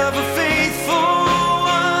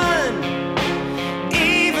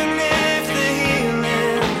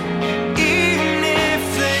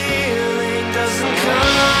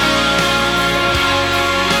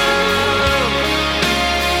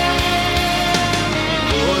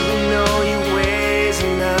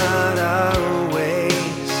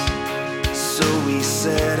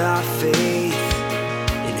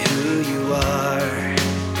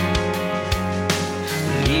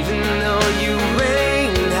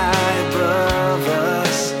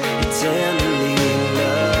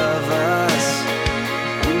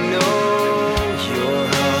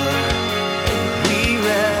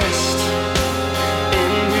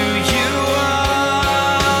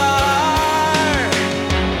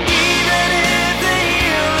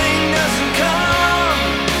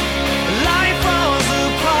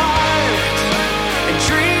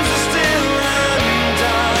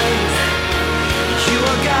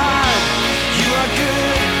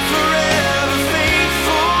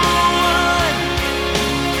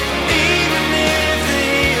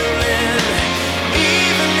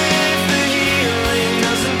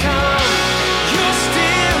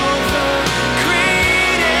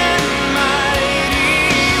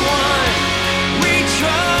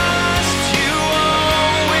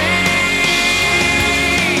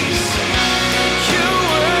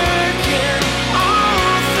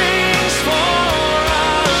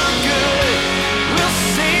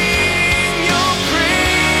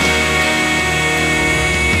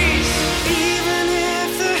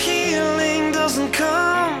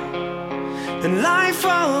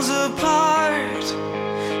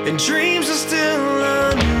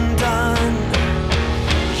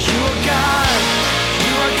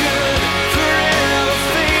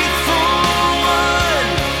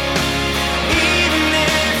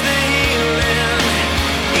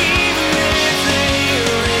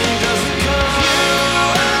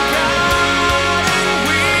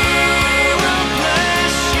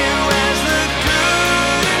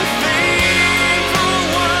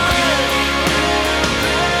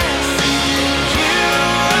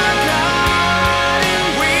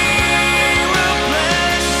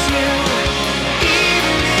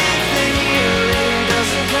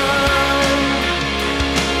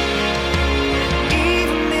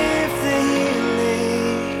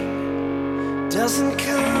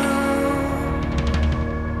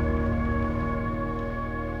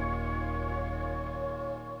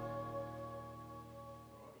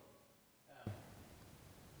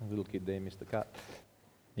little kid there missed the cut.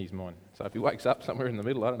 He's mine. So if he wakes up somewhere in the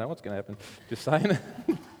middle, I don't know what's going to happen. Just saying.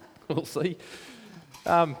 We'll see.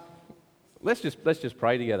 Let's just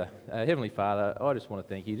pray together. Heavenly Father, I just want to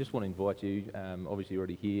thank you. Just want to invite you. Obviously you're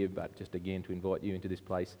already here, but just again to invite you into this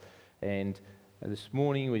place. And this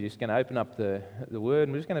morning we're just going to open up the Word,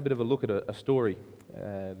 and we're just going to have a bit of a look at a story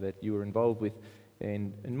that you were involved with.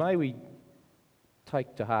 And may we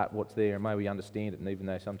take to heart what's there, and may we understand it. And even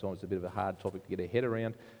though sometimes it's a bit of a hard topic to get our head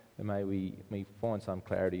around, and may we find some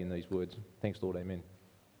clarity in these words. Thanks, Lord. Amen.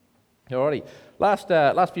 Alrighty.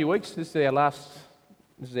 Last few weeks. This is our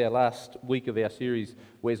last week of our series.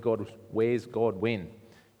 Where's God When?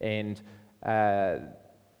 And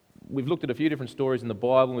we've looked at a few different stories in the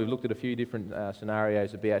Bible. We've looked at a few different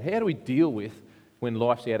scenarios about how do we deal with when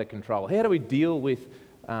life's out of control. How do we deal with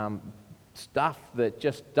stuff that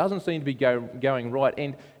just doesn't seem to be going right?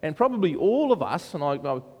 And probably all of us, and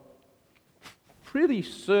I'm pretty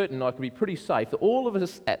certain I can be pretty safe that all of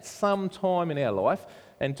us at some time in our life,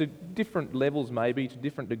 and to different levels maybe, to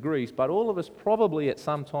different degrees, but all of us probably at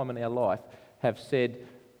some time in our life have said,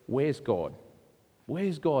 where's God?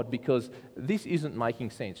 Where's God? Because this isn't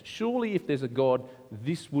making sense. Surely if there's a God,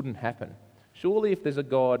 this wouldn't happen. Surely if there's a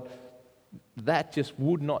God, that just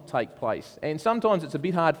would not take place. And sometimes it's a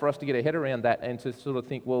bit hard for us to get our head around that and to sort of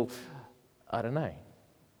think, well, I don't know.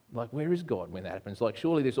 Like, where is God when that happens? Like,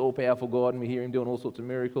 surely this all-powerful God, and we hear him doing all sorts of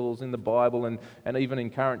miracles in the Bible, and even in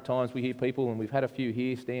current times we hear people, and we've had a few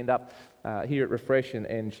here stand up here at Refresh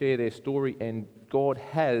and share their story, and God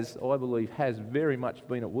has, I believe, has very much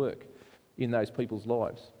been at work in those people's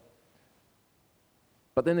lives.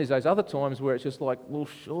 But then there's those other times where it's just like, well,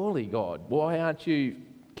 surely God, why aren't you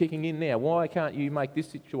kicking in now? Why can't you make this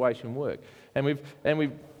situation work? And we've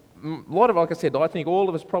a lot of, like I said, I think all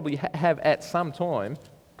of us probably have at some time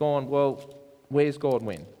gone, well, where's God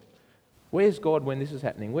when? Where's God when this is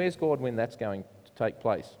happening? Where's God when that's going to take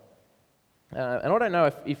place? And I don't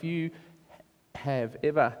know if you have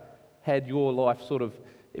ever had your life sort of,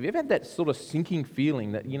 have you ever had that sort of sinking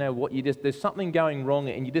feeling that, you know what, there's something going wrong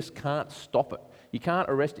and you just can't stop it. You can't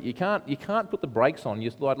arrest it. You can't put the brakes on.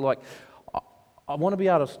 You're like, I want to be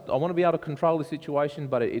able to control the situation,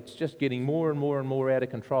 but it's just getting more and more and more out of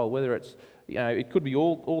control. Whether it's, it could be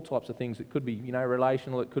all types of things. It could be,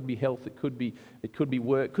 relational. It could be health. It could be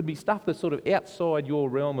work. It could be stuff that's sort of outside your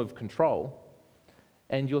realm of control,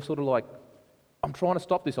 and you're sort of like, I'm trying to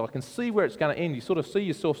stop this. I can see where it's going to end. You sort of see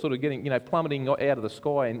yourself sort of getting, plummeting out of the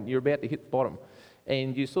sky, and you're about to hit the bottom,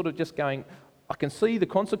 and you're sort of just going, I can see the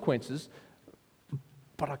consequences,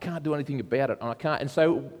 but I can't do anything about it, and I can't. And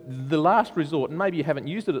so the last resort, and maybe you haven't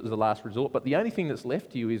used it as the last resort, but the only thing that's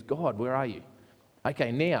left to you is, God, where are you?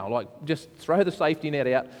 Okay, now, just throw the safety net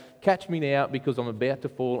out, catch me now, because I'm about to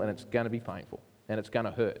fall, and it's going to be painful, and it's going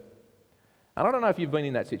to hurt. And I don't know if you've been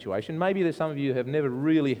in that situation. Maybe there's some of you who have never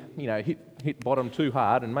really, hit bottom too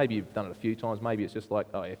hard, and maybe you've done it a few times. Maybe it's just like,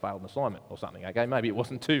 oh, you failed an assignment or something. Okay, maybe it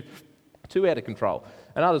wasn't too out of control.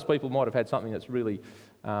 And others people might have had something that's really,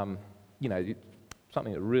 something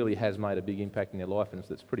that really has made a big impact in their life, and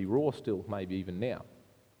that's pretty raw still, maybe even now.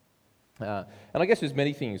 And I guess there's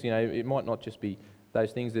many things. It might not just be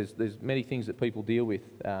those things. There's many things that people deal with.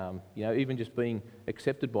 Even just being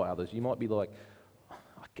accepted by others. You might be like,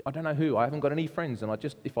 I don't know who. I haven't got any friends, and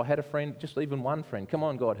if I had a friend, just even one friend, come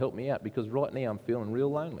on, God, help me out, because right now I'm feeling real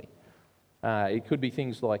lonely. It could be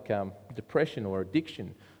things like depression or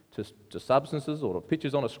addiction to substances or to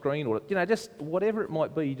pictures on a screen, or just whatever it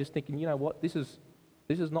might be. You're just thinking, you know what, this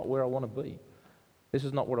is not where I want to be. This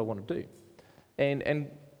is not what I want to do. And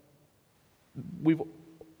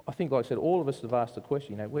I think, like I said, all of us have asked the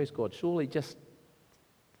question, where's God? Surely just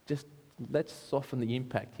let's soften the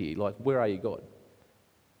impact here. Like, where are you, God?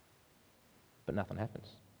 But nothing happens.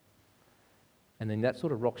 And then that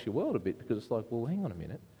sort of rocks your world a bit, because it's like, well, hang on a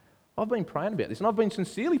minute. I've been praying about this, and I've been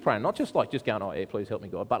sincerely praying, not just going, oh yeah, please help me,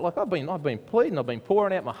 God, but like I've been pleading, I've been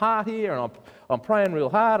pouring out my heart here, and I'm praying real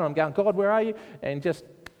hard, and I'm going, God, where are you? And just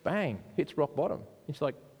bang, hits rock bottom. It's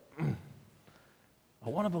like, I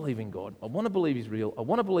want to believe in God. I want to believe He's real. I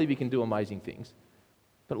want to believe He can do amazing things,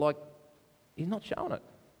 but He's not showing it.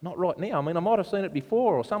 Not right now. I mean, I might have seen it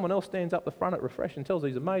before, or someone else stands up the front at Refresh and tells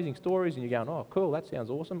these amazing stories, and you're going, oh, cool, that sounds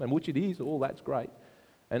awesome, and which it is, all that's great.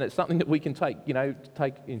 And it's something that we can take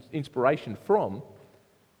inspiration from.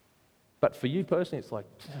 But for you personally, it's like,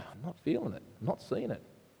 I'm not feeling it. I'm not seeing it.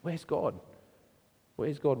 Where's God?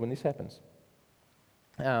 Where's God when this happens?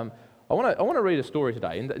 I want to read a story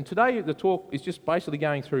today. And today the talk is just basically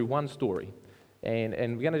going through one story. And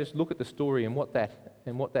we're going to just look at the story and what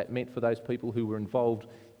that meant for those people who were involved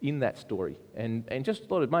in that story. And just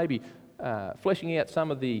sort of maybe fleshing out some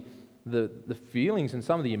of the the feelings and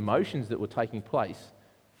some of the emotions that were taking place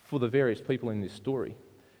for the various people in this story.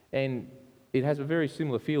 And it has a very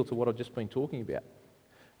similar feel to what I've just been talking about.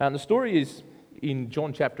 And the story is in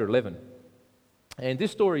John chapter 11. And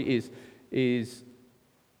this story is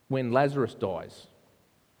when Lazarus dies.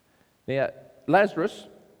 Now, Lazarus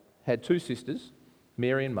had two sisters,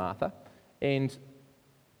 Mary and Martha, and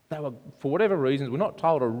they were, for whatever reasons, we're not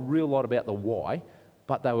told a real lot about the why,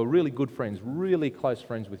 but they were really good friends, really close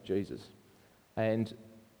friends with Jesus. And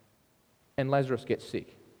Lazarus gets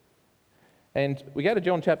sick. And we go to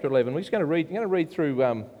John chapter 11. We're just going to read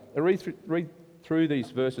through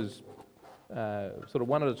these verses sort of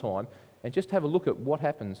one at a time and just have a look at what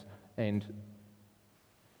happens and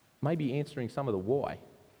maybe answering some of the why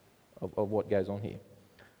of what goes on here.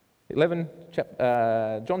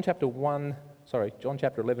 John chapter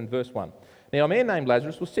 11, verse 1. Now a man named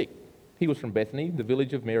Lazarus was sick. He was from Bethany, the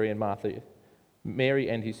village of Mary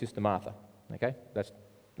and his sister Martha. Okay, that's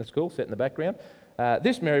cool, set in the background.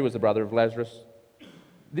 This Mary was the brother of Lazarus.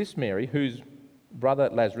 This Mary, whose brother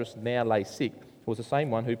Lazarus now lay sick, was the same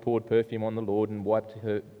one who poured perfume on the Lord and wiped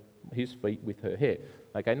his feet with her hair.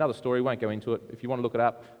 Okay, another story, won't go into it. If you want to look it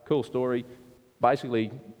up, cool story.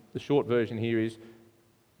 Basically, the short version here is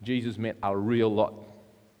Jesus meant a real lot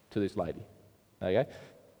to this lady. Okay,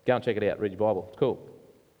 go and check it out, read your Bible, it's cool.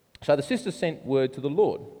 So the sisters sent word to the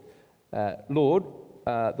Lord. Lord,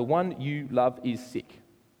 the one you love is sick.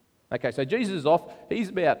 Okay, so Jesus is off. He's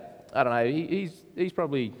about, I don't know, he's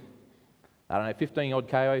probably, 15 odd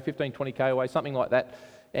K away, 15, 20 K away, something like that.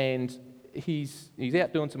 And he's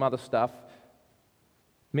out doing some other stuff.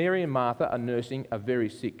 Mary and Martha are nursing a very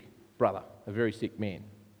sick brother, a very sick man.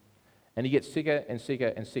 And he gets sicker and sicker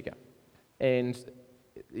and sicker. And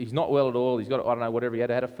he's not well at all. He's got, whatever he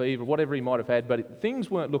had a fever, whatever he might have had, but things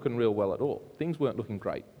weren't looking real well at all. Things weren't looking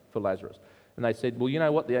great for Lazarus. And they said, well, you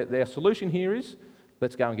know what, their solution here is,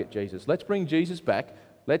 let's go and get Jesus. Let's bring Jesus back.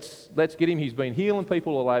 Let's get him. He's been healing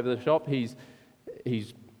people all over the shop. He's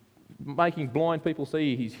making blind people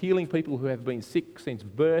see. He's healing people who have been sick since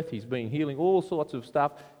birth. He's been healing all sorts of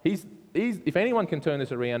stuff. If anyone can turn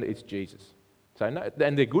this around, it's Jesus. So, no,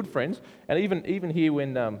 and they're good friends. And even here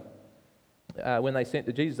when they sent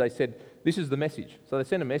to Jesus, they said, this is the message. So they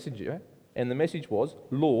sent a messenger, and the message was,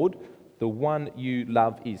 Lord, the one you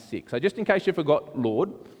love is sick. So just in case you forgot,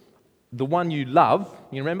 Lord, the one you love,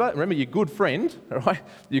 you remember your good friend, all right?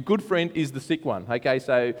 Your good friend is the sick one, okay?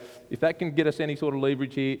 So if that can get us any sort of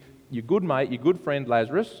leverage here, your good mate, your good friend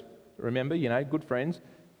Lazarus, remember, good friends,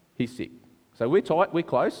 he's sick. So we're tight, we're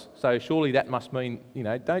close, so surely that must mean,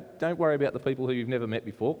 don't worry about the people who you've never met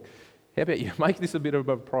before. How about you make this a bit of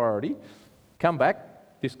a priority? Come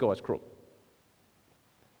back, this guy's crook.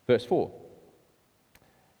 Verse 4.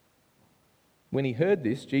 When he heard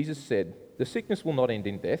this, Jesus said, the sickness will not end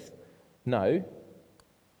in death. No,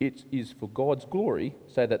 it is for God's glory,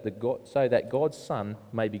 so that God's Son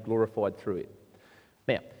may be glorified through it.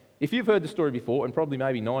 Now, if you've heard the story before, and probably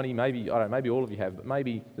maybe 90, maybe all of you have, but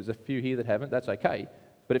maybe there's a few here that haven't, that's okay.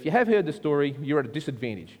 But if you have heard the story, you're at a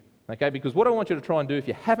disadvantage, okay? Because what I want you to try and do, if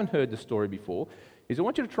you haven't heard the story before, is I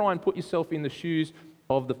want you to try and put yourself in the shoes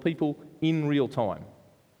of the people in real time.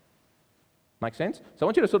 Make sense? So I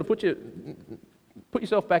want you to sort of put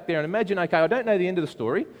yourself back there and imagine, okay, I don't know the end of the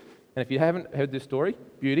story, and if you haven't heard this story,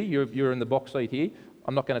 beauty, you're in the box seat here.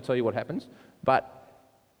 I'm not going to tell you what happens, but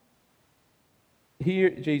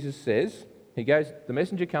here Jesus says, the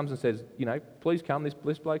messenger comes and says, please come,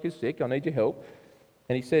 this bloke is sick, I need your help.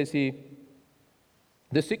 And he says here,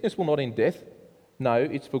 the sickness will not end death. No,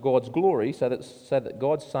 it's for God's glory, so that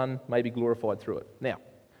God's Son may be glorified through it. Now,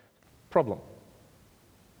 problem,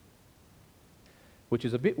 which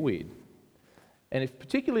is a bit weird. And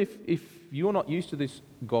particularly if you're not used to this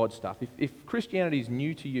God stuff, if Christianity is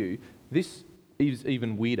new to you, this is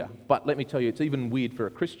even weirder. But let me tell you, it's even weird for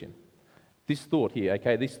a Christian. This thought here,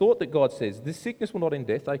 okay, this thought that God says, this sickness will not end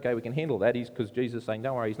death, okay, we can handle that, because Jesus is saying,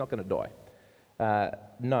 don't worry, he's not going to die.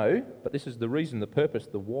 No, but this is the reason, the purpose,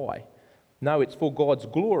 the why. No, it's for God's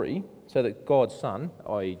glory, so that God's Son,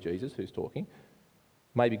 i.e. Jesus, who's talking,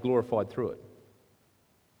 may be glorified through it.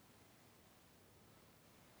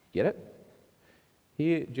 Get it?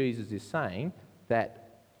 Here Jesus is saying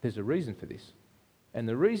that there's a reason for this. And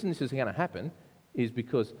the reason this is going to happen is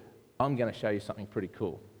because I'm going to show you something pretty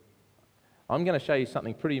cool. I'm going to show you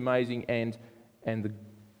something pretty amazing, and the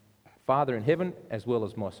Father in heaven, as well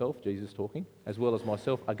as myself, Jesus talking, as well as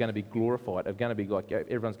myself, are going to be glorified, are going to be like,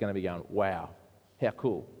 everyone's going to be going, wow, how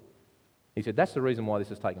cool. He said, that's the reason why this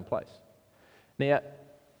has taken place. Now,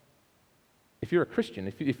 if you're a Christian,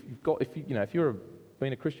 if you've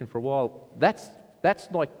been a Christian for a while, that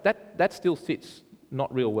still sits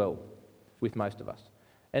not real well with most of us.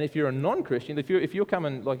 And if you're a non-Christian, if you're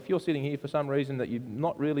coming, like if you're sitting here for some reason that you're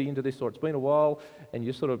not really into this, or it's been a while, and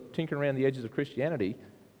you're sort of tinkering around the edges of Christianity,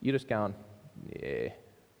 you're just going, yeah,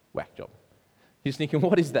 whack job. You're just thinking,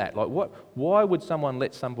 what is that? Like, why would someone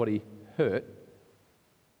let somebody hurt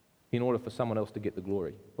in order for someone else to get the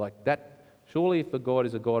glory? Like that, surely if the God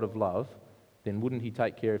is a God of love, then wouldn't he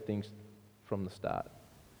take care of things from the start?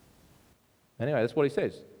 Anyway, that's what he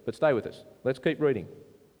says. But stay with us. Let's keep reading.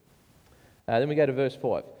 Then we go to verse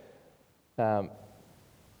 5.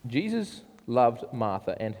 Jesus loved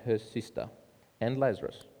Martha and her sister and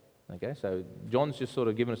Lazarus. Okay, so John's just sort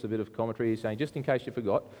of given us a bit of commentary. He's saying, just in case you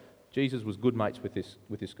forgot, Jesus was good mates with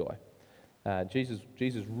this guy.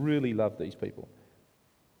 Jesus really loved these people.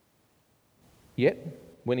 Yet,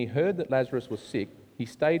 when he heard that Lazarus was sick, he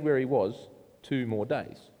stayed where he was 2 more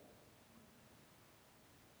days.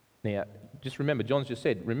 Now, just remember, John's just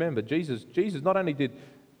said, remember, Jesus not only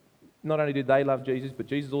did they love Jesus, but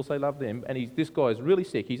Jesus also loved them. And this guy is really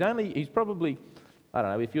sick. He's probably, I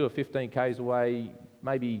don't know, if you're 15 k's away,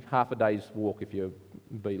 maybe half a day's walk if you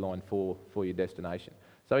beeline for your destination.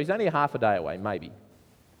 So he's only a half a day away, maybe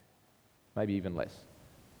even less,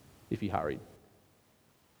 if he hurried.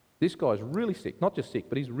 This guy's really sick, not just sick,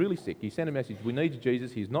 but he's really sick. He sent a message, we need you,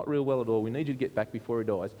 Jesus. He's not real well at all. We need you to get back before he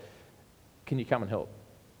dies. Can you come and help?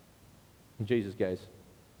 And Jesus goes,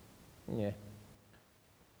 yeah,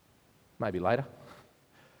 maybe later.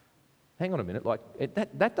 Hang on a minute, like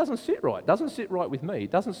that doesn't sit right. It doesn't sit right with me.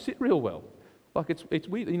 It doesn't sit real well. Like it's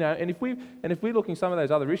weird, you know. And if we're looking at some of those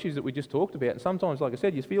other issues that we just talked about, and sometimes, like I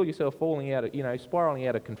said, you feel yourself falling out of, spiraling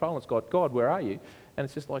out of control. And it's God, where are you? And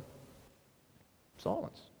it's just like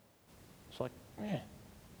silence. It's like, man,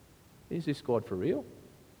 is this God for real?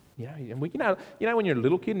 And when you're a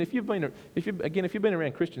little kid, and if you've been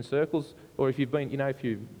around Christian circles, or if you've been, if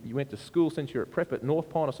you went to school since you're at prep at North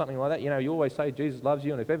Pine or something like that, you always say Jesus loves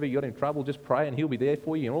you, and if ever you got in trouble, just pray and he'll be there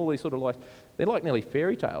for you, and all these sort of they're like nearly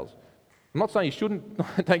fairy tales. I'm not saying you shouldn't,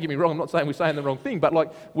 don't get me wrong, I'm not saying we're saying the wrong thing, but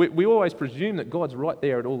like we always presume that God's right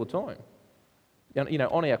there at all the time.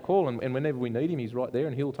 On our call, and whenever we need him, he's right there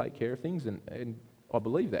and he'll take care of things, and I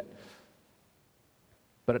believe that.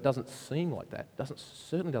 But it doesn't seem like that.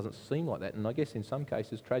 Certainly doesn't seem like that. And I guess in some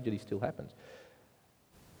cases, tragedy still happens.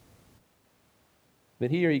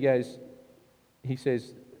 But here he goes, he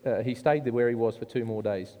says, he stayed there where he was for 2 more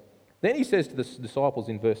days. Then he says to the disciples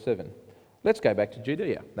in verse 7, let's go back to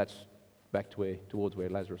Judea. That's back to towards where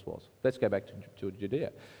Lazarus was. Let's go back to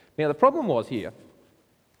Judea. Now the problem was here,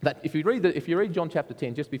 that if you read John chapter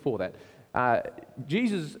 10, just before that,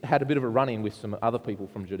 Jesus had a bit of a run-in with some other people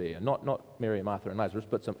from Judea, not Mary and Martha and Lazarus,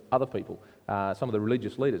 but some other people, some of the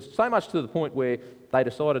religious leaders. So much to the point where they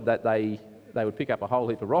decided that they would pick up a whole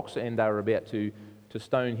heap of rocks and they were about to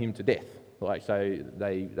stone him to death. So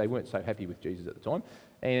they weren't so happy with Jesus at the time.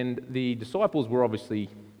 And the disciples were obviously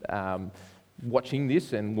watching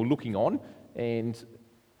this and were looking on, and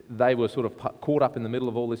they were sort of caught up in the middle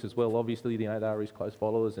of all this as well. Obviously, they were his close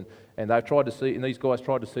followers, and they tried to see, and these guys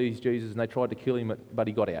tried to seize Jesus, and they tried to kill him, but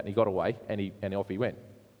he got out, and he got away, and off he went.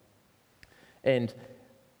 And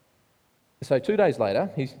so 2 days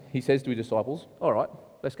later, he says to his disciples, all right,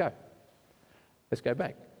 let's go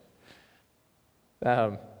back.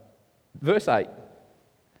 Verse 8,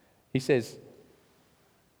 he says,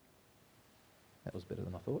 that was better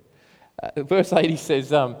than I thought. Verse 8, he says,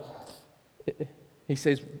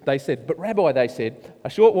 they said, but Rabbi, they said, a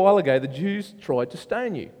short while ago the Jews tried to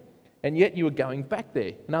stone you, and yet you were going back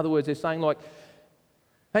there. In other words, they're saying like,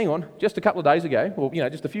 hang on, just a couple of days ago, or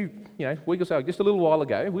just a few, week or so, just a little while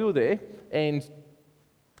ago, we were there, and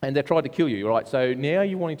they tried to kill you, right? So now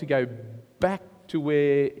you're wanting to go back to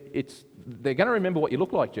where they're going to remember what you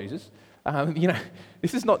look like, Jesus.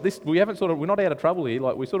 This is not this. We're not out of trouble here.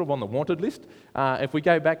 Like we're sort of on the wanted list. If we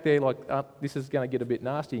go back there, this is going to get a bit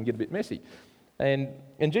nasty and get a bit messy. And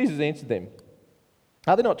Jesus answered them,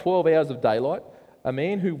 are there not 12 hours of daylight? A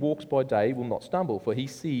man who walks by day will not stumble, for he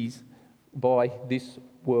sees by this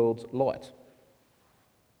world's light.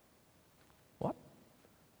 What?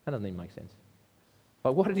 That doesn't even make sense.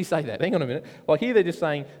 Like, why did he say that? Hang on a minute. Like here they're just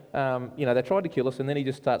saying, they tried to kill us, and then he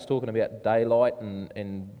just starts talking about daylight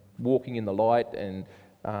and walking in the light. And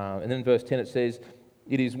then in verse 10 it says,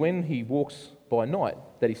 it is when he walks by night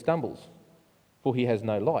that he stumbles, for he has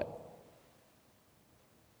no light.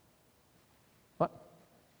 What?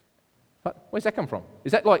 Where's that come from?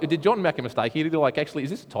 Is that did John make a mistake here? Actually, is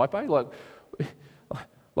this a typo?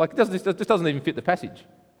 This doesn't even fit the passage.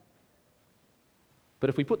 But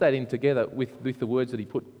if we put that in together with the words that he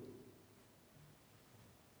put,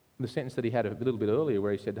 the sentence that he had a little bit earlier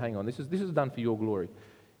where he said, hang on, this is done for your glory.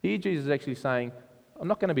 Here Jesus is actually saying, I'm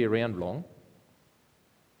not going to be around long.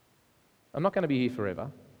 I'm not going to be here forever.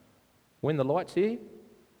 When the light's here,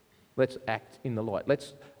 let's act in the light.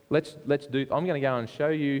 Let's do. I'm going to go and show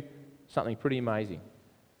you something pretty amazing.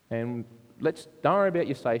 And don't worry about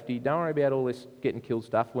your safety. Don't worry about all this getting killed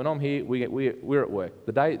stuff. When I'm here, we're at work.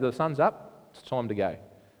 The day the sun's up, it's time to go.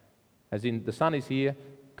 As in, the sun is here.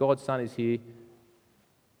 God's Son is here.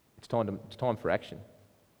 It's time for action.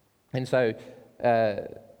 And so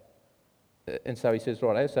he says,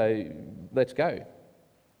 right, so let's go.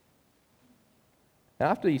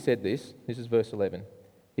 After he said this is verse 11,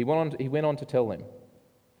 he went on to tell them,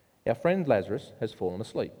 our friend Lazarus has fallen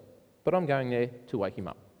asleep, but I'm going there to wake him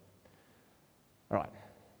up. All right,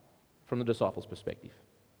 from the disciples' perspective.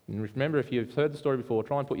 And remember, if you've heard the story before,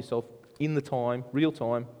 try and put yourself in the time, real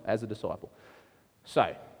time, as a disciple.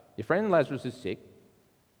 So, your friend Lazarus is sick.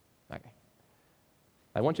 Okay.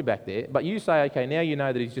 They want you back there, but you say, okay, now you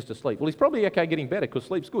know that he's just asleep. Well, he's probably okay getting better because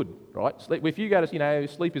sleep's good, right? If you go to,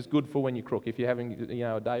 sleep is good for when you're crook. If you're having,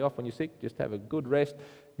 a day off when you're sick, just have a good rest.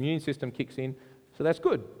 Immune system kicks in, so that's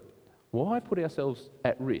good. Why put ourselves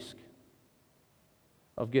at risk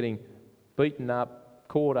of getting beaten up,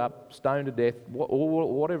 caught up, stoned to death, or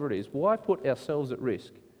whatever it is? Why put ourselves at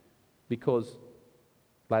risk because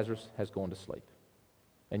Lazarus has gone to sleep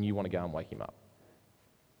and you want to go and wake him up?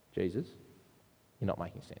 Jesus, you're not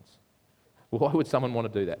making sense. Why would someone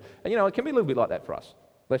want to do that? And it can be a little bit like that for us.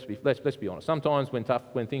 Let's be honest. Sometimes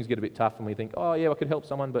when things get a bit tough and we think, oh yeah, I could help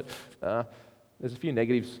someone, but there's a few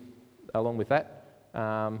negatives along with that.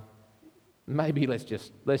 Maybe let's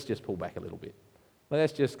just pull back a little bit.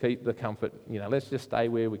 Let's just keep the comfort. Let's just stay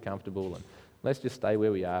where we're comfortable and let's just stay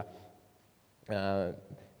where we are.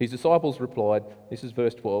 His disciples replied, this is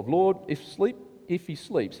verse 12, Lord, if he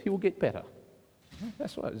sleeps, he will get better.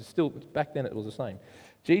 That's right. Still, back then it was the same.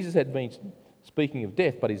 Jesus had been speaking of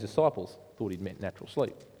death, but his disciples thought he'd meant natural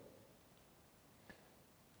sleep.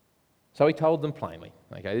 So he told them plainly.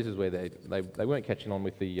 Okay, this is where they weren't catching on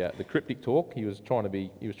with the cryptic talk. He was trying to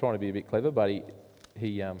be a bit clever, but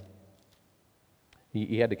he had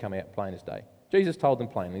to come out plain as day. Jesus told them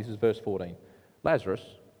plainly. This is verse 14. Lazarus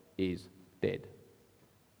is dead.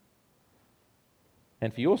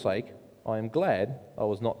 And for your sake, I am glad I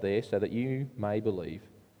was not there so that you may believe.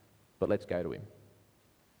 But let's go to him.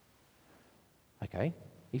 Okay,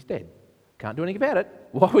 he's dead. Can't do anything about it.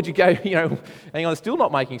 Why would you go, hang on, it's still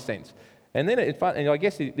not making sense. And then I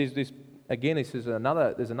guess there's this, again,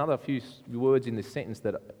 there's another few words in this sentence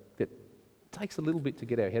that takes a little bit to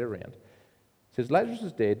get our head around. It says, Lazarus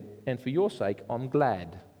is dead, and for your sake, I'm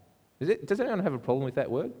glad. Does anyone have a problem with that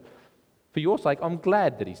word? For your sake, I'm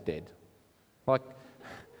glad that he's dead.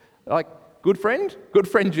 Like, good friend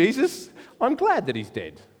Jesus, I'm glad that he's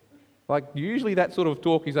dead. Like, usually that sort of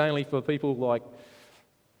talk is only for people like,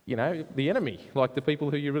 the enemy, like the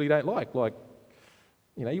people who you really don't like. Like,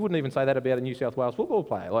 you wouldn't even say that about a New South Wales football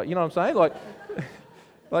player. Like, you know what I'm saying? Like,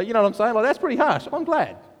 you know what I'm saying? Like, that's pretty harsh. I'm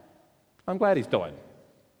glad he's died.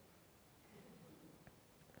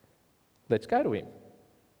 Let's go to him.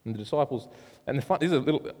 And the disciples, and this is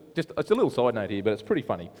it's a little side note here, but it's pretty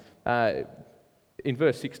funny. In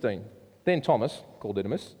verse 16, then Thomas, called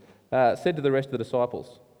Didymus, said to the rest of the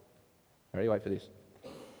disciples, ready, wait for this,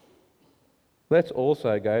 let's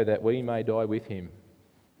also go that we may die with him.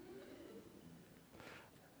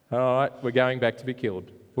 All right, we're going back to be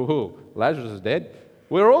killed. Woohoo, Lazarus is dead.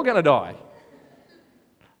 We're all going to die.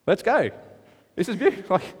 Let's go. This is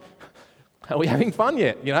beautiful. Like, are we having fun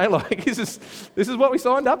yet? Like this is what we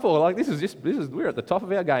signed up for. Like we're at the top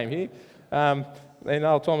of our game here. And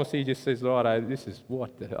old Thomas, he just says, right, this is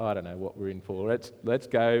I don't know what we're in for. Let's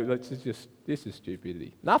go. This is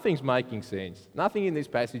stupidity. Nothing's making sense. Nothing in this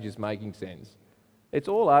passage is making sense. It's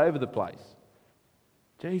all over the place.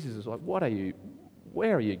 Jesus is like,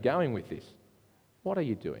 where are you going with this? What are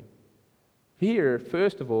you doing? Here,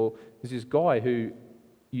 first of all, is this guy who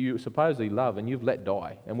you supposedly love and you've let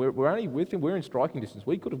die. And we're only with him, we're in striking distance.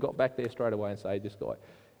 We could have got back there straight away and saved this guy.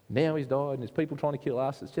 Now he's died and there's people trying to kill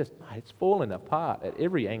us. It's just, it's fallen apart at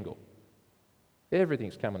every angle.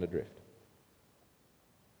 Everything's coming adrift.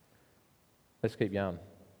 Let's keep going.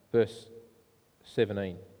 Verse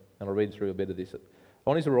 17, and I'll read through a bit of this.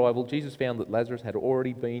 On his arrival, Jesus found that Lazarus had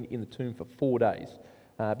already been in the tomb for 4 days.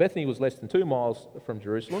 Bethany was less than 2 miles from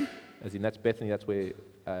Jerusalem, as in that's Bethany, that's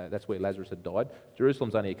where Lazarus had died.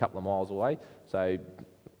 Jerusalem's only a couple of miles away, so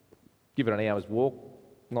give it an hour's walk,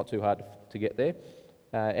 not too hard to get there.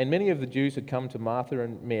 And many of the Jews had come to Martha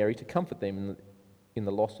and Mary to comfort them in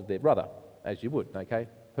the loss of their brother, as you would, okay?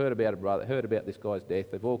 Heard about a brother, heard about this guy's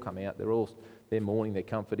death, they've all come out, they're mourning, they're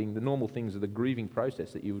comforting, the normal things of the grieving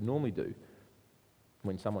process that you would normally do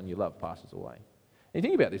when someone you love passes away. And you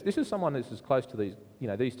think about this. This is someone that's as close to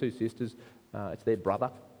these two sisters. It's their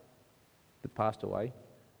brother that passed away.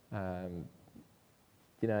 So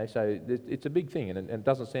it's a big thing, and it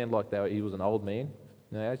doesn't sound like he was an old man.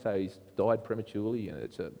 So he's died prematurely, and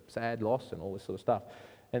it's a sad loss and all this sort of stuff.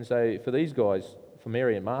 And so for these guys, for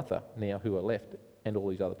Mary and Martha now who are left, and all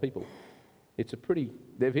these other people,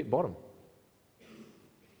 they've hit bottom.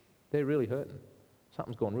 They're really hurting.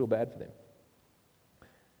 Something's gone real bad for them.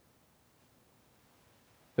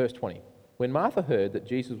 Verse 20. When Martha heard that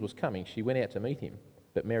Jesus was coming, she went out to meet him,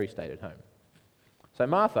 but Mary stayed at home. So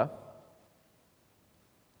Martha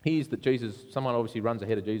hears that someone obviously runs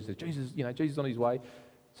ahead of Jesus, says, Jesus is on his way.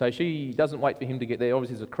 So she doesn't wait for him to get there.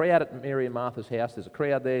 Obviously there's a crowd at Mary and Martha's house. There's a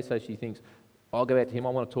crowd there, so she thinks, I'll go out to him. I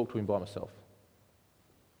want to talk to him by myself.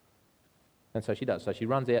 And so she does. So she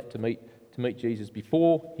runs out to meet Jesus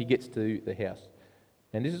before he gets to the house.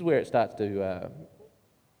 And this is where it starts to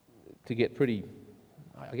get pretty,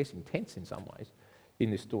 I guess, intense in some ways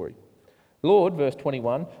in this story. Lord, verse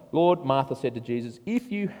 21, Lord, Martha said to Jesus,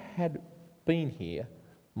 if you had been here,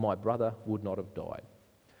 my brother would not have died.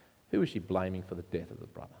 Who is she blaming for the death of the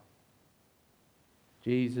brother?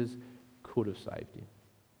 Jesus could have saved him.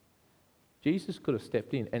 Jesus could have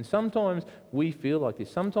stepped in. And sometimes we feel like this.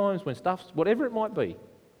 Sometimes when whatever it might be,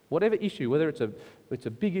 whatever issue, whether it's a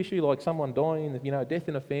big issue like someone dying, death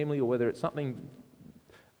in a family, or whether it's something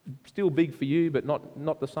still big for you but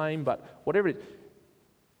not the same, but whatever it is,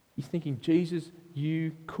 you're thinking, Jesus,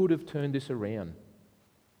 you could have turned this around.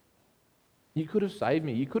 You could have saved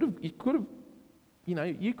me. You could have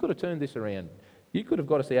turned this around. You could have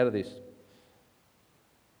got us out of this.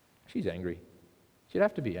 She's angry. She'd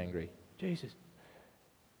have to be angry. Jesus,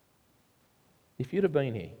 if you'd have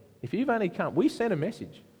been here, if you've only come, we sent a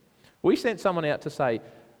message. We sent someone out to say,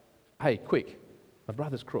 hey, quick, my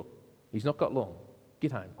brother's crook. He's not got long.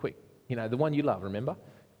 Get home, quick. The one you love, remember?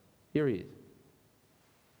 Here he is.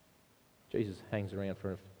 Jesus hangs around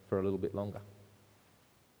for a little bit longer.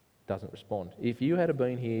 Doesn't respond. If you had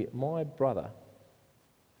been here, my brother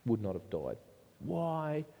would not have died.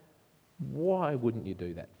 Why wouldn't you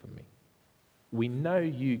do that for me? We know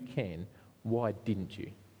you can. Why didn't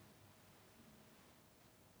you?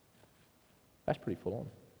 That's pretty full on.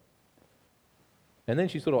 And then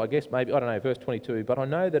she sort of, I guess maybe, I don't know, verse 22, but I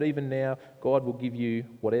know that even now God will give you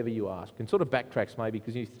whatever you ask. And sort of backtracks maybe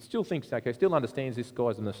because he still thinks, still understands this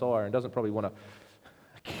guy's the Messiah and doesn't probably want to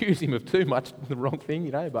accuse him of too much, the wrong thing,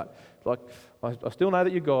 but like, I still know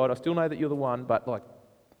that you're God, I still know that you're the one, but like,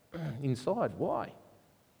 inside, why?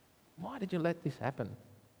 Why did you let this happen?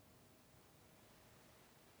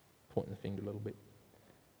 Pointing the finger a little bit.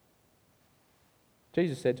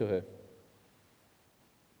 Jesus said to her,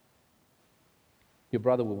 your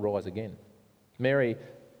brother will rise again.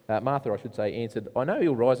 Martha, I should say, answered, I know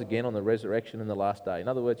he'll rise again on the resurrection in the last day. In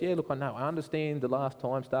other words, I know, I understand the last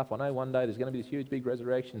time stuff. I know one day there's going to be this huge, big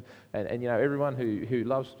resurrection. And everyone who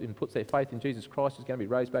loves and puts their faith in Jesus Christ is going to be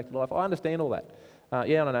raised back to life. I understand all that. I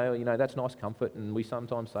know, that's nice comfort. And we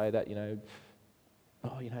sometimes say that,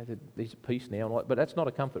 there's peace now. But that's not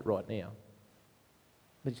a comfort right now.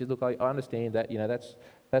 But she said, look, I understand that,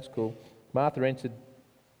 that's cool. Martha answered,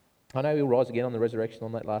 I know he'll rise again on the resurrection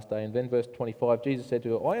on that last day. And then verse 25, Jesus said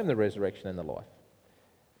to her, I am the resurrection and the life.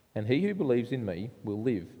 And he who believes in me will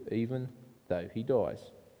live even though he dies.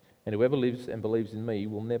 And whoever lives and believes in me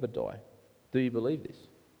will never die. Do you believe this?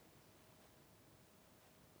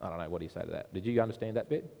 I don't know, what do you say to that? Did you understand that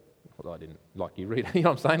bit? Well, I didn't. Like you read, you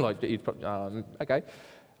know what I'm saying? Okay,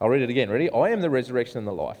 I'll read it again. Ready? I am the resurrection and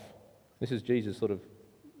the life. This is Jesus sort of,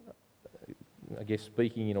 I guess,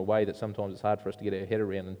 speaking in a way that sometimes it's hard for us to get our head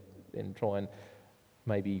around and try and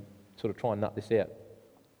maybe sort of try and nut this out.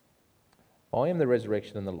 I am the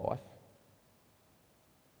resurrection and the life.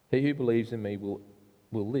 He who believes in me will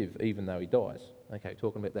live even though he dies. Okay,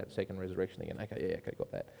 talking about that second resurrection again. Okay,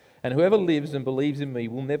 got that. And whoever lives and believes in me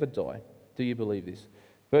will never die. Do you believe this?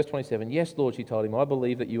 Verse 27, yes, Lord, she told him, I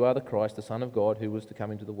believe that you are the Christ, the Son of God, who was to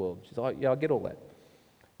come into the world. She's like, yeah, I get all that.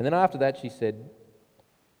 And then after that she said,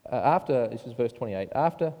 this is verse 28,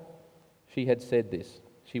 after she had said this,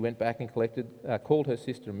 she went back and called her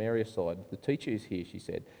sister Mary aside. The teacher is here, she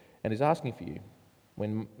said, and is asking for you.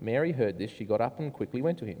 When Mary heard this, she got up and quickly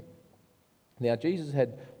went to him. Now Jesus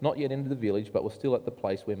had not yet entered the village, but was still at the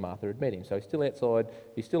place where Martha had met him. So he's still outside.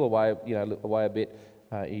 He's still away, away a bit.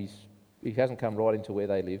 He hasn't come right into where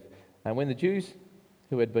they live. And when the Jews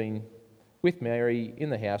who had been with Mary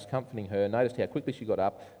in the house, comforting her, noticed how quickly she got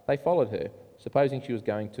up, they followed her, supposing she was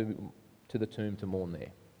going to the tomb to mourn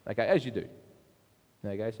there. Okay, as you do.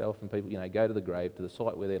 Okay, so often people, go to the grave, to the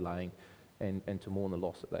site where they're laying, and to mourn the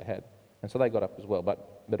loss that they had. And so they got up as well.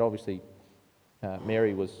 But obviously,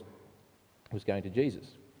 Mary was going to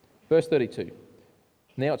Jesus. Verse 32.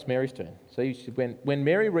 Now it's Mary's turn. So when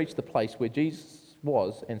Mary reached the place where Jesus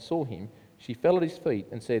was and saw him, she fell at his feet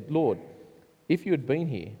and said, "Lord, if you had been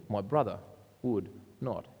here, my brother would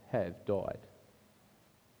not have died."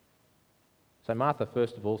 So Martha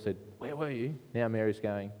first of all said, "Where were you?" Now Mary's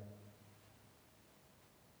going,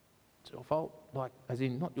 "It's your fault." Like, as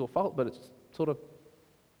in, not your fault, but it's sort of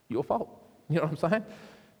your fault. You know what I'm saying?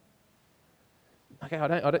 Okay,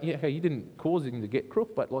 okay, you didn't cause him to get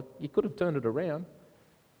crook, but like, you could have turned it around.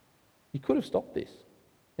 You could have stopped this.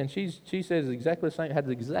 And she says exactly the same, had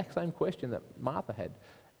the exact same question that Martha had.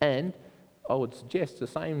 And I would suggest the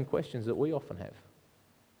same questions that we often have.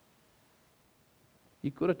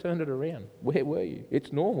 You could have turned it around. Where were you?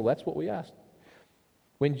 It's normal. That's what we asked.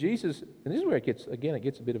 When Jesus, and this is where it gets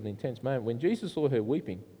a bit of an intense moment. When Jesus saw her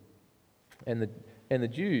weeping, and the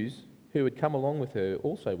Jews who had come along with her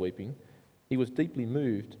also weeping, he was deeply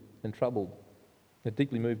moved and troubled,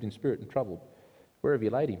 deeply moved in spirit and troubled. "Where have you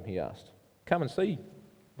laid him?" he asked. "Come and see,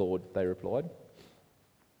 Lord," they replied.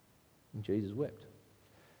 And Jesus wept.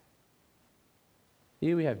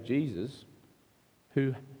 Here we have Jesus,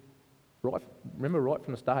 who, right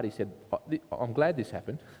from the start, he said, "I'm glad this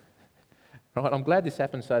happened." Right? "I'm glad this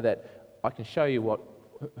happened so that I can show you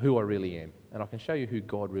who I really am, and I can show you who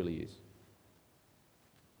God really is."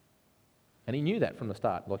 And he knew that from the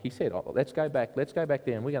start. Like he said, let's go back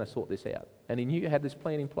there and we're going to sort this out. And he knew he had this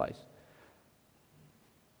plan in place.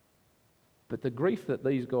 But the grief that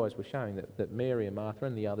these guys were showing, that Mary and Martha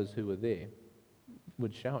and the others who were there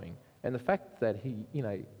were showing, and the fact that he'd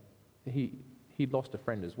lost a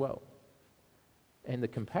friend as well, and the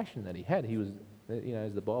compassion that he had, he was,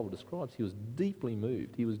 as the Bible describes, he was deeply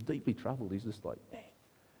moved, he was deeply troubled. He's just like, man.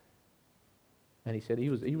 And he said he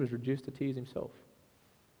was reduced to tears himself.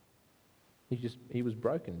 He was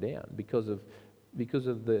broken down because of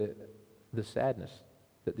the sadness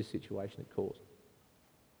that this situation had caused.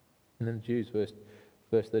 And then the Jews, verse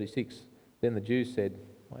 36, then the Jews said,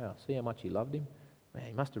 "Wow, see how much he loved him? Man,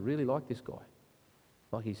 he must have really liked this guy.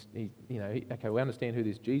 Like okay, we understand who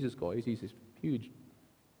this Jesus guy is. He's this huge,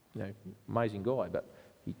 amazing guy, but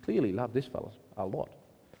he clearly loved this fella a lot."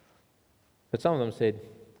 But some of them said,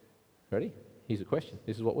 ready? Here's a question.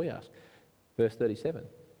 This is what we ask. Verse 37.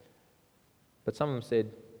 But some of them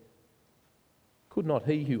said, "Could not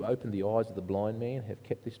he who opened the eyes of the blind man have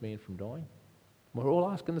kept this man from dying?" We're all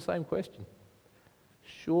asking the same question.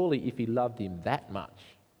 Surely if he loved him that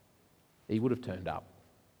much, he would have turned up.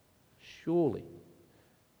 Surely.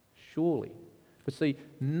 But see,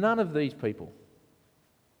 none of these people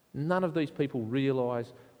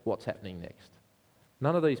realise what's happening next.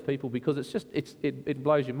 None of these people, because it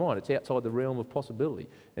blows your mind. It's outside the realm of possibility.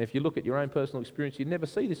 And if you look at your own personal experience, you never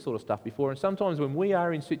see this sort of stuff before. And sometimes when we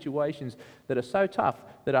are in situations that are so tough,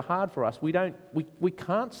 that are hard for us, we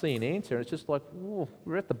can't see an answer. And it's just like,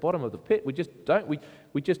 we're at the bottom of the pit. We just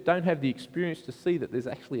don't have the experience to see that there's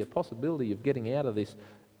actually a possibility of getting out of this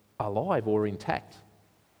alive or intact.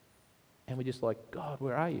 And we're just like, God,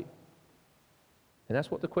 where are you? And that's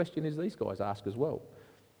what the question is these guys ask as well.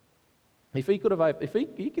 If he could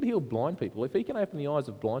heal blind people, if he can open the eyes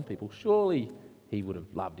of blind people, surely he would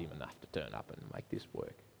have loved him enough to turn up and make this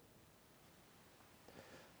work.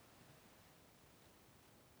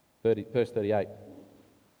 Verse 38.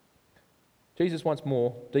 Jesus, once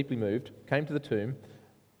more, deeply moved, came to the tomb.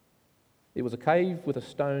 It was a cave with a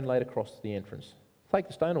stone laid across the entrance. "Take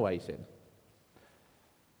the stone away," he said.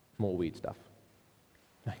 More weird stuff.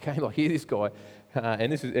 Okay, like here this guy,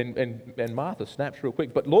 and Martha snaps real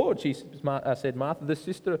quick. "But Lord," said Martha, "the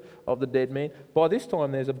sister of the dead man, by this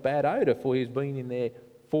time there's a bad odour, for he's been in there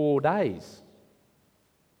 4 days."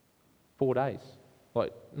 4 days.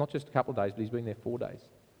 Like, not just a couple of days, but he's been there 4 days.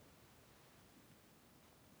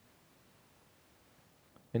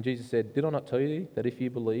 And Jesus said, "Did I not tell you that if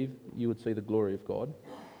you believe, you would see the glory of God?"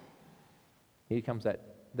 Here comes that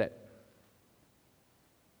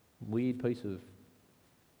weird piece of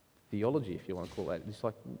theology, if you want to call that. It's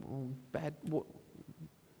like, bad, what?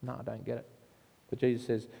 No, I don't get it. But Jesus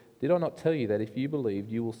says, "Did I not tell you that if you believe,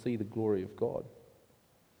 you will see the glory of God?"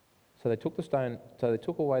 So they took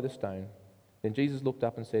away the stone. Then Jesus looked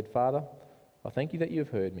up and said, "Father, I thank you that you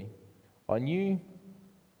have heard me. I knew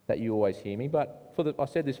that you always hear me, but I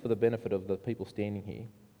said this for the benefit of the people standing here,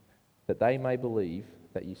 that they may believe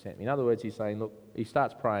that you sent me." In other words, he's saying, look, he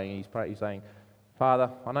starts praying, he's saying,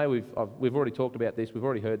 "Father, I know we've already talked about this, we've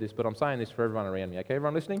already heard this, but I'm saying this for everyone around me. Okay,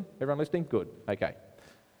 everyone listening? Everyone listening? Good. Okay."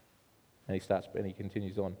 And he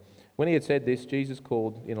continues on. When he had said this, Jesus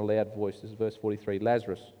called in a loud voice, this is verse 43,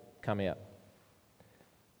 "Lazarus, come out."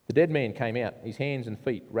 The dead man came out, his hands and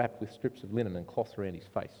feet wrapped with strips of linen and cloths around his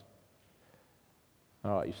face.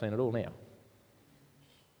 All right, you've seen it all now.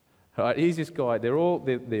 All right, here's this guy.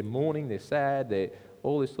 They're mourning, they're sad, they're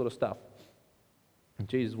all this sort of stuff. And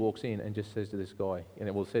Jesus walks in and just says to this guy, and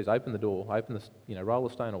it says, open the door, roll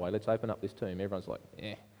the stone away, let's open up this tomb. Everyone's like,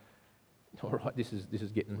 all right, this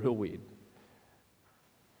is getting real weird.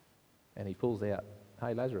 And he pulls out,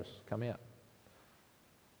 hey, Lazarus, come out.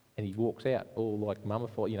 And he walks out, all like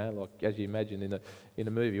mummified, like as you imagine in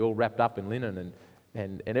a movie, all wrapped up in linen,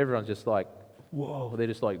 and everyone's just like, whoa, they're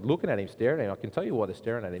just like looking at him, staring at him. I can tell you why they're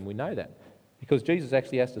staring at him, we know that. Because Jesus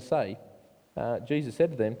actually has to say, Jesus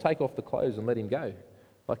said to them, take off the clothes and let him go.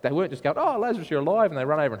 Like they weren't just going, oh, Lazarus, you're alive, and they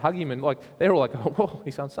run over and hug him, and like they're all like, oh, whoa,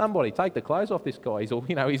 he's on somebody, take the clothes off this guy,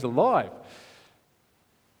 he's alive.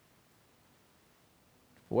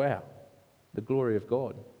 Wow, the glory of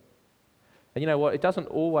God. And you know what? It's not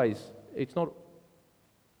always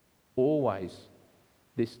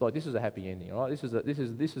this. Like this is a happy ending, right? This is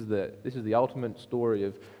the ultimate story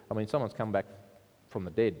of. I mean, someone's come back from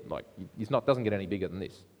the dead. Like doesn't get any bigger than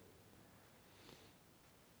this.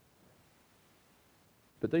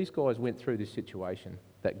 But these guys went through this situation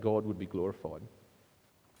that God would be glorified.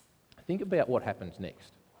 Think about what happens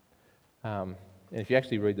next. And if you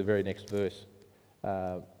actually read the very next verse,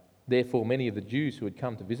 therefore many of the Jews who had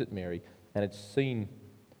come to visit Mary and had seen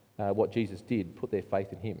what Jesus did, put their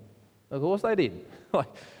faith in him. Of course they did.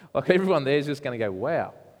 like everyone there is just going to go,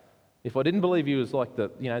 wow. If I didn't believe he was like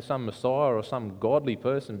some Messiah or some godly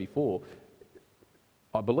person before,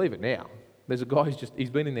 I believe it now. There's a guy he's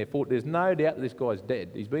been in there there's no doubt that this guy's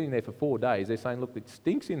dead. He's been in there for 4 days. They're saying, look, it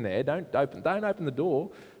stinks in there. Don't open the door.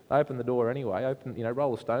 Open the door anyway.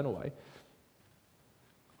 Roll the stone away.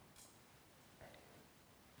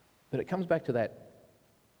 But it comes back to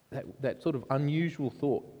that sort of unusual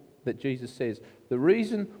thought that Jesus says, the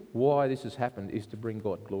reason why this has happened is to bring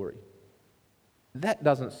God glory. That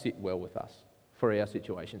doesn't sit well with us for our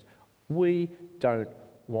situations. We don't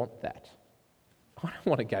want that. I don't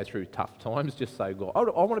want to go through tough times just so God. I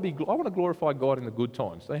want to glorify God in the good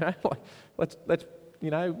times. Let's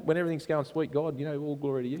when everything's going sweet, God, all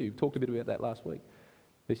glory to you. We talked a bit about that last week.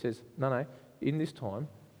 He says, no, in this time,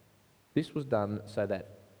 this was done so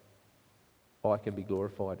that I can be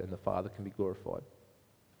glorified and the Father can be glorified.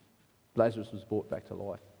 Lazarus was brought back to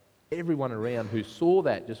life. Everyone around who saw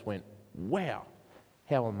that just went, wow,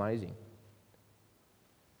 how amazing.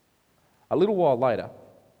 A little while later,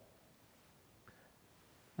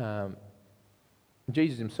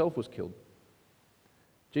 Jesus himself was killed.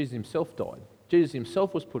 Jesus himself died. Jesus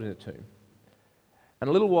himself was put in a tomb. And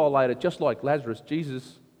a little while later, just like Lazarus,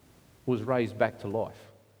 Jesus was raised back to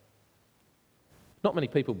life. Not many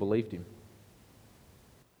people believed him.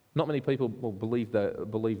 Not many people believed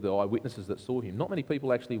the eyewitnesses that saw him. Not many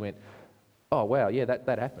people actually went, oh wow, yeah,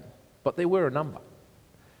 that happened. But there were a number.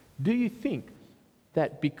 Do you think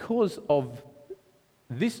that because of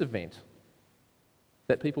this event,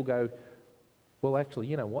 that people go, well, actually,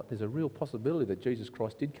 you know what? There's a real possibility that Jesus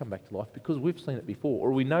Christ did come back to life because we've seen it before,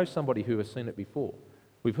 or we know somebody who has seen it before.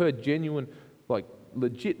 We've heard genuine,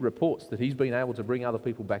 legit reports that he's been able to bring other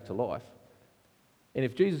people back to life. And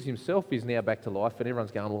if Jesus himself is now back to life and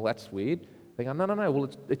everyone's going, well, that's weird, they go, no, well,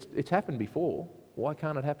 it's happened before. Why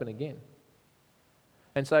can't it happen again?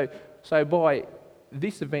 And so by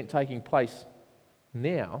this event taking place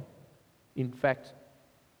now, in fact,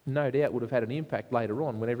 no doubt would have had an impact later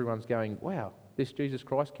on when everyone's going, wow, this Jesus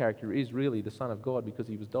Christ character is really the Son of God because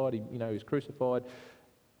he was died, he was crucified,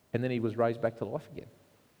 and then he was raised back to life again.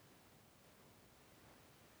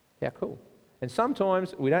 How cool. And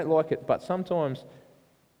sometimes we don't like it, but sometimes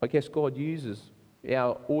I guess God uses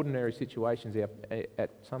our ordinary situations, at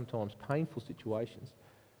sometimes painful situations,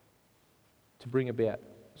 to bring about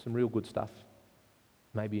some real good stuff,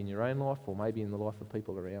 maybe in your own life or maybe in the life of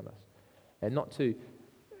people around us.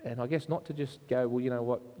 And I guess not to just go, well, you know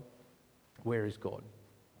what, where is God?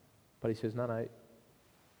 But he says, no,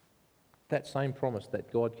 that same promise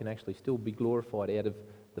that God can actually still be glorified out of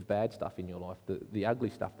the bad stuff in your life, the ugly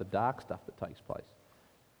stuff, the dark stuff that takes place.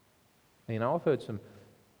 And, I've heard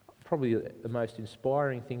probably the most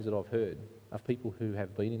inspiring things that I've heard of people who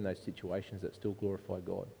have been in those situations that still glorify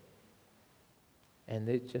God. And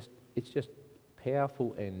it's just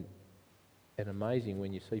powerful and amazing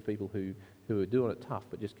when you see people who are doing it tough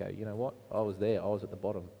but just go, you know what, I was there, I was at the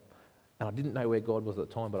bottom. And I didn't know where God was at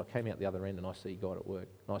the time, but I came out the other end and I see God at work.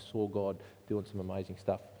 And I saw God doing some amazing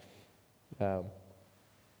stuff.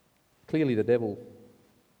 Clearly the devil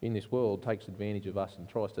in this world takes advantage of us and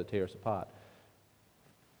tries to tear us apart.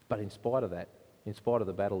 But in spite of that, in spite of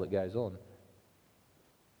the battle that goes on,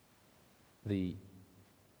 the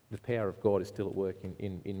the power of God is still at work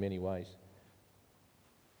in many ways.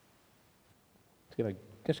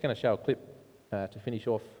 Just going to show a clip to finish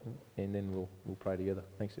off, and then we'll pray together.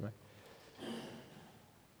 Thanks, mate.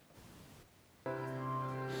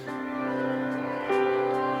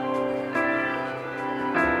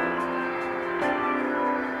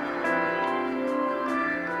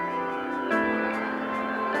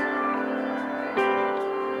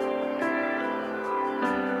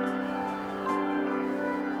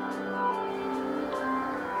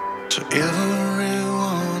 To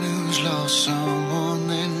everyone who's lost someone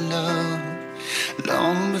they love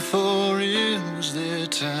long before it was their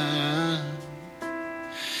time,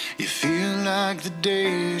 you feel like the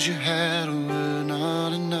days you had were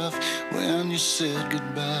not enough when you said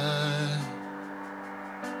goodbye.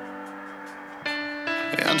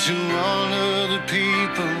 And to all of the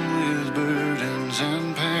people with burdens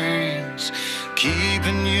and pains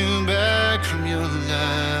keeping you back from your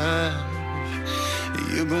life,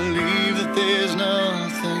 you believe that there's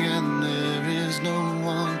nothing and there is no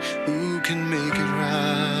one who can make it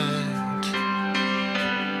right.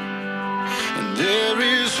 And there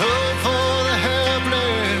is hope for the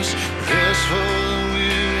helpless, rest for the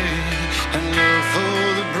weary, and love for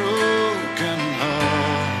the broken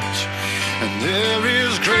heart. And there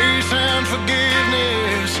is grace and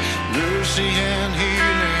forgiveness, mercy and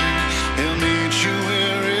healing. He'll meet you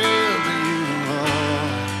wherever you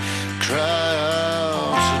are. Cry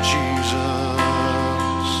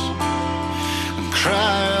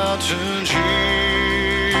to Jesus.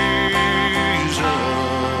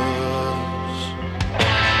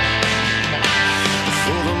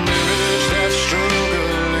 For the mirrors that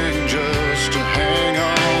struggling just to hang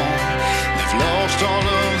on, they've lost all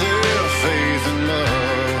of their faith and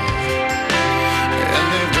love, and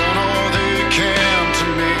they've done all they can to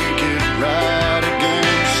make it right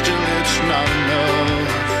again. Still it's not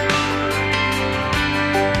enough.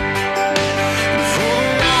 And for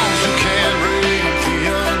the ones who can't break the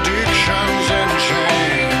addictions and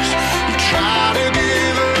chains, you try to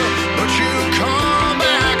give up, but you come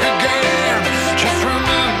back again. Just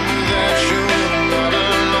remember that you're not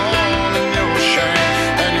alone in your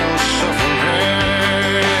shame and your suffering.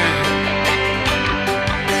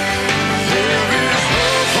 There is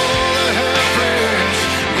hope for the helpless,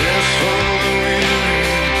 yes for the weary,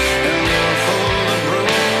 and love for the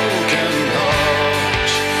broken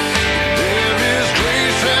heart. There is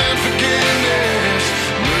grace and forgiveness,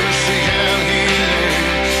 mercy and healing.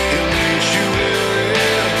 He'll meet you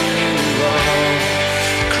wherever you are.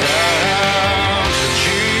 Cry out to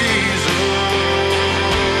Jesus.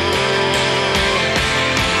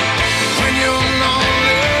 When you're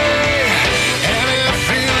lonely and it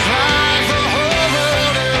feels like the whole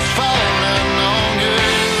world is falling on you,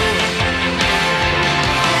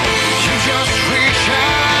 you just reach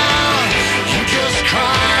out, you just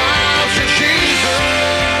cry out to Jesus.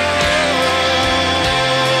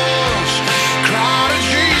 Cry to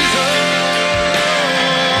Jesus.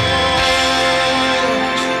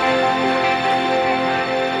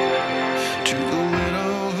 To the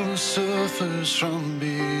widow who suffers from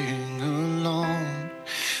being alone,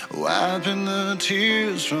 wiping the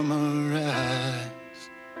tears from her eyes,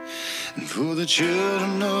 and for the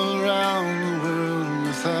children around the world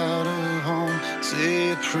without a home,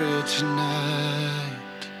 say a prayer tonight.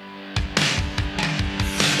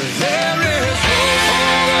 There is hope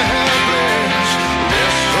for the helpless,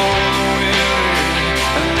 rest for the weary,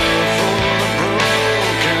 and love for the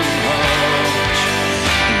broken heart.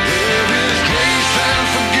 There is grace and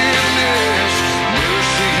forgiveness,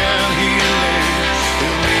 mercy and healing.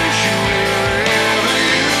 He'll meet you wherever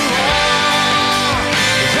you are.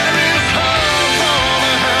 There is hope for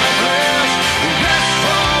the helpless, rest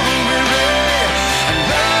for the weary, and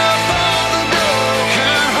love for the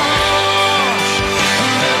broken heart.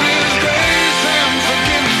 There is grace and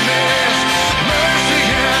forgiveness, mercy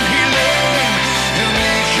and healing. He'll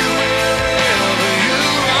meet you wherever you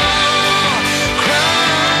are. Cry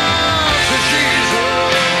to Jesus.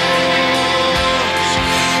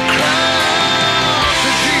 Cry to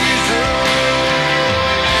Jesus.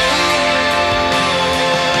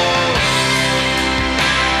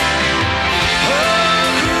 Oh,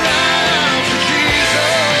 cry to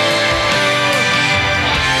Jesus.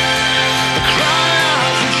 Cry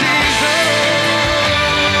out to Jesus.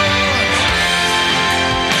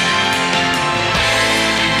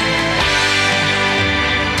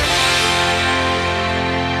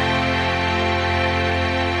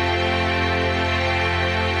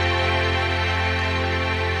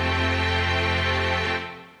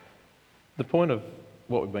 The point of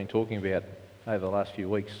what we've been talking about over the last few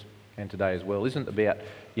weeks and today as well isn't about,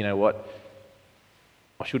 you know what,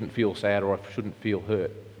 I shouldn't feel sad or I shouldn't feel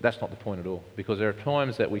hurt. That's not the point at all, because there are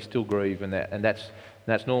times that we still grieve, and that's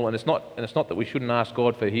normal. And it's not that we shouldn't ask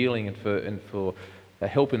God for healing and for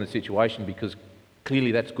help in the situation, because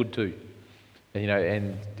clearly that's good too.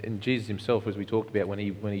 And Jesus himself, as we talked about, when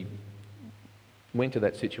he went to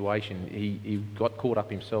that situation, he got caught up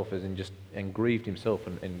himself and grieved himself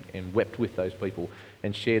and wept with those people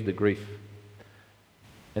and shared the grief.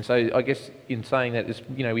 And so I guess in saying that,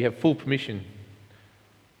 we have full permission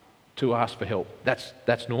to ask for help.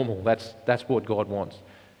 That's normal. That's what God wants.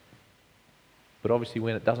 But obviously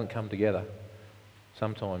when it doesn't come together,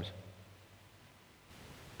 sometimes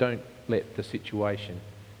don't let the situation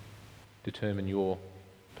determine your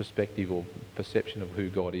perspective or perception of who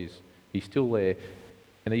God is. He's still there,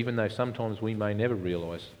 and even though sometimes we may never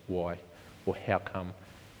realise why or how come,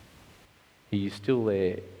 he is still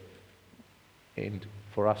there, and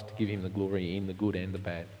for us to give him the glory in the good and the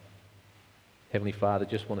bad. Heavenly Father,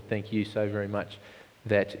 just want to thank you so very much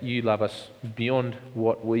that you love us beyond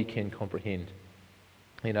what we can comprehend.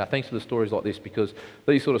 Thanks for the stories like this, because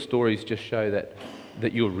these sort of stories just show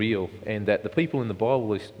that you're real, and that the people in the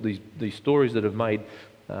Bible, these stories that have made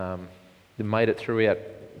it throughout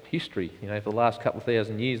history. For the last couple of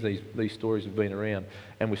thousand years, these stories have been around,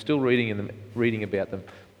 and we're still reading about them.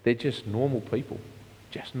 They're just normal people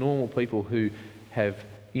who have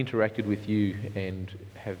interacted with you and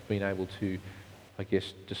have been able to, I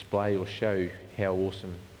guess, display or show how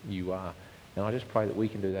awesome you are. And I just pray that we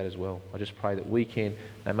can do that as well. I just pray that we can,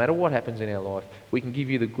 no matter what happens in our life, we can give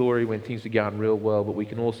you the glory when things are going real well, but we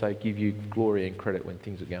can also give you glory and credit when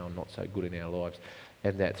things are going not so good in our lives.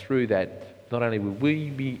 And that through that, not only will we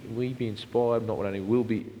be inspired, not only will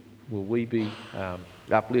we be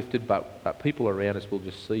uplifted, but people around us will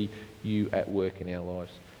just see you at work in our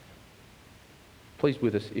lives. Please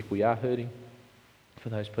with us if we are hurting for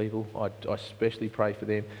those people. I especially pray for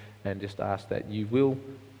them and just ask that you will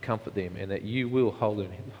comfort them, and that you will hold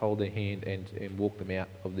their hand and walk them out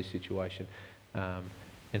of this situation.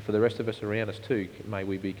 And for the rest of us around us too, may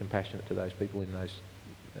we be compassionate to those people in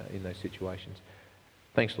those situations.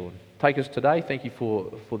 Thanks, Lord. Take us today. Thank you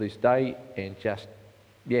for this day, and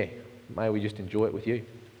may we just enjoy it with you.